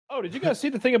Oh, did you guys see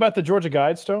the thing about the Georgia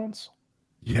Guidestones?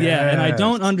 Yeah, and I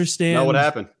don't understand. No, what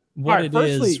happened? What it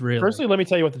is really. Firstly, let me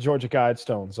tell you what the Georgia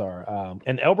Guidestones are.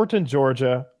 In Elberton,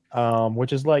 Georgia,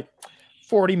 which is like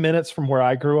 40 minutes from where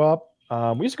I grew up.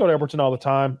 We used to go to Elberton all the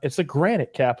time. It's the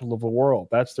granite capital of the world.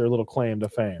 That's their little claim to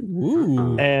fame.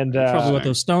 Ooh, and probably what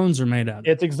those stones are made out of.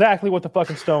 It's exactly what the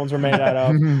fucking stones are made out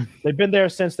of. They've been there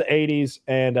since the 80s,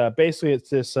 and basically it's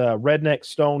this redneck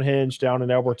Stonehenge down in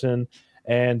Elberton,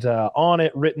 and on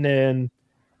it written in,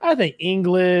 I think,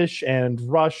 English and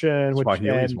Russian,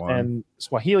 and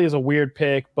Swahili is a weird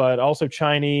pick, but also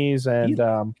Chinese and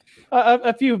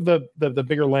a few of the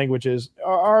bigger languages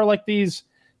are like these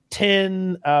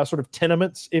 10 sort of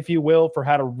tenements, if you will, for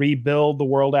how to rebuild the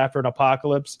world after an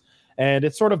apocalypse. And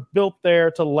it's sort of built there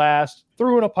to last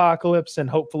through an apocalypse, and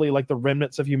hopefully like the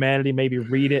remnants of humanity maybe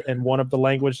read it in one of the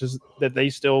languages that they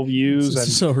still use. This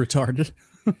is so retarded.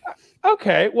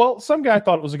 Okay, well, some guy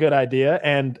thought it was a good idea,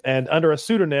 and under a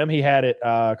pseudonym, he had it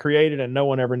created, and no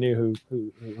one ever knew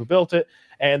who built it.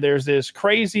 And there's this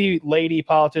crazy lady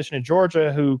politician in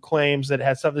Georgia who claims that it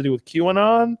has something to do with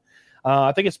QAnon.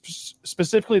 I think it's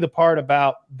specifically the part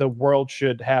about the world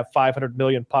should have 500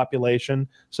 million population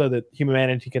so that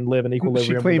humanity can live in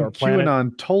equilibrium. She claimed with our planet.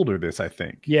 QAnon told her this, I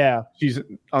think. Yeah. She's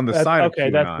on the side of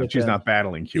QAnon. She's not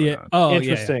battling QAnon. Yeah. Oh,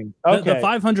 interesting. Yeah. Okay. The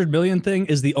 500 million thing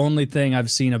is the only thing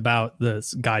I've seen about the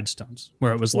Guidestones,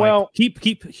 where it was like,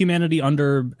 keep humanity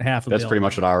under half a billion. That's pretty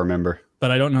much what I remember.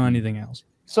 But I don't know anything else.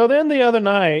 So then the other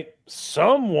night,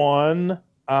 someone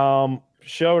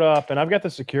showed up, and I've got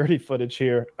the security footage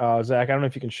here. Zach, I don't know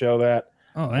if you can show that.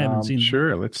 Oh, I haven't seen.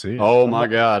 Sure, let's see. Oh my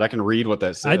God, I can read what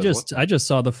that says. I just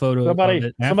saw the photo.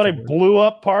 Somebody blew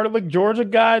up part of the Georgia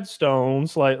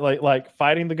Guidestones, like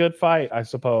fighting the good fight, I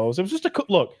suppose. It was just a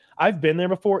look. I've been there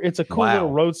before. It's a cool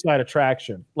little roadside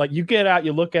attraction. Like you get out,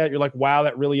 you look at it, you're like, wow,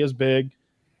 that really is big.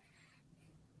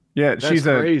 Yeah, that's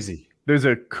crazy. There's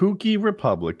a kooky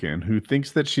Republican who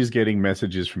thinks that she's getting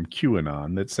messages from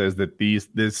QAnon that says that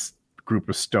this group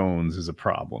of stones is a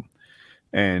problem.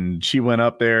 And she went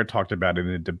up there, talked about it in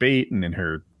a debate and in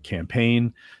her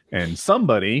campaign. And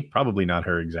somebody, probably not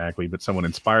her exactly, but someone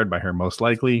inspired by her most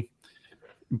likely,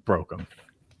 broke them.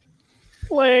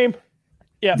 Lame.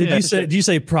 Yeah. Did you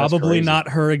say probably not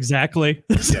her exactly?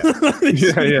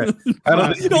 Yeah. Yeah. I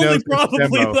don't you only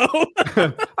probably though.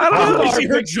 I don't know. See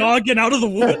her jogging out of the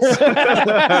woods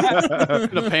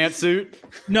in a pantsuit.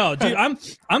 No, dude,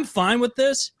 I'm fine with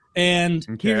this,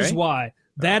 and here's why.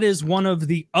 That is one of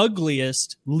the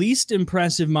ugliest, least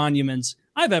impressive monuments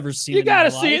I've ever seen. You got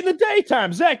to see it in the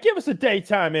daytime. Zach, give us a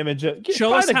daytime image.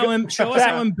 Show us how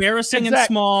embarrassing and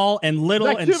small and little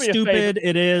and stupid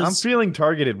it is. I'm feeling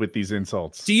targeted with these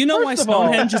insults. Do you know why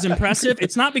Stonehenge is impressive?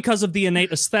 It's not because of the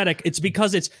innate aesthetic. It's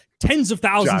because it's tens of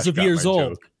thousands of years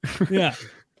old. Yeah.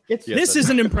 This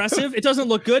isn't impressive. It doesn't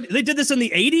look good. They did this in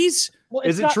the 80s. Well,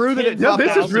 is it true that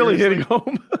this is really hitting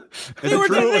home? They were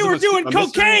doing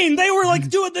cocaine. They were like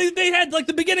they had like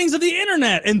the beginnings of the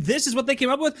internet, and this is what they came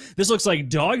up with. This looks like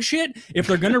dog shit. If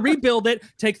they're gonna rebuild it,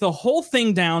 take the whole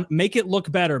thing down, make it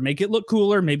look better, make it look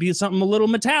cooler, maybe something a little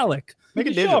metallic. Make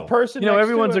it digital.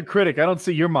 Everyone's a critic. I don't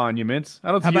see your monuments.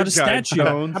 I don't see your statue.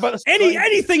 How about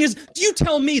anything is? Do you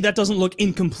tell me that doesn't look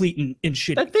incomplete and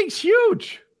shitty? That thing's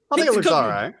huge. I think it looks all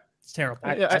right. It's terrible.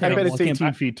 I bet it's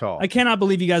 18 feet tall. I cannot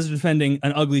believe you guys are defending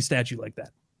an ugly statue like that.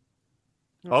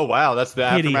 Oh, wow. That's the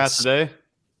aftermath today?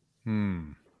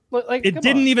 It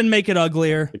didn't even make it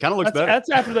uglier. It kind of looks better. That's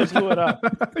after they blew it up.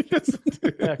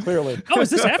 Yeah, clearly. Oh, is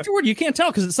this afterward? You can't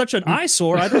tell because it's such an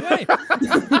eyesore either way.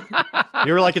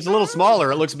 You were like, it's a little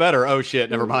smaller. It looks better. Oh, shit.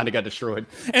 Never mind. It got destroyed.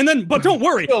 And then, but don't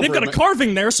worry. They've got a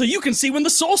carving there so you can see when the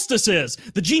solstice is.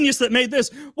 The genius that made this.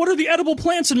 What are the edible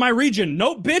plants in my region?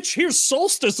 Nope, bitch. Here's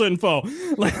solstice info.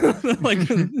 like,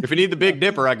 if you need the Big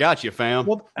Dipper, I got you, fam.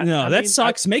 Well, that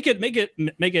sucks. Make it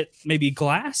maybe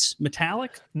glass,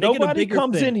 metallic. Nobody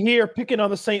comes in here picking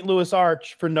on the St. Louis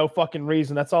Arch for no fucking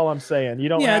reason. That's all I'm saying. You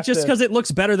don't. Yeah, just because it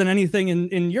looks better than anything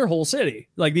in your whole city.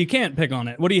 Like you can't pick on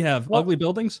it. What do you have? Ugly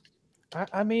buildings?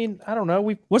 I mean, I don't know.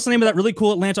 What's the name of that really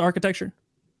cool Atlanta architecture?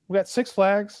 We got Six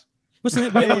Flags. What's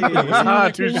the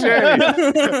name? Touche.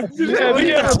 Have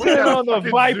you ever been on the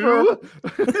Viper?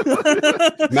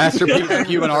 Masterpiece of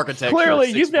human architecture.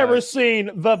 Clearly, you've never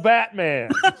seen the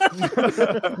Batman.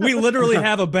 We literally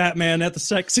have a Batman at the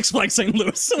Six Flags St.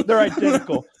 Louis. They're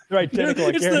identical. They're identical.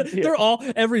 I guarantee it. They're all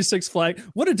every Six Flags.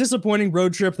 What a disappointing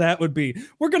road trip that would be.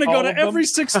 We're gonna go to every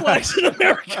Six Flags in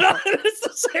America. It's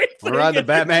the same thing. We're riding the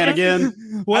Batman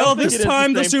again. Well, this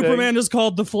time the Superman is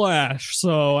called the Flash,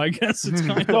 so I guess it's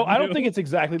kind of. No, I don't think it's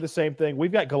exactly the same thing.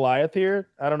 We've got Goliath here.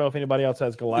 I don't know if anybody else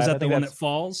has Goliath. Is that the one that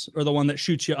falls, or the one that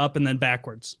shoots you up and then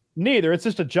backwards? Neither. It's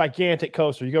just a gigantic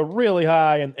coaster. You go really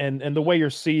high, and the way you're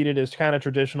seated is kind of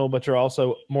traditional, but you're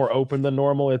also more open than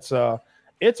normal. It's a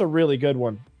really good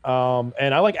one.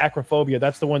 And I like Acrophobia.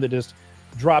 That's the one that just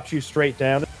drops you straight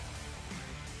down.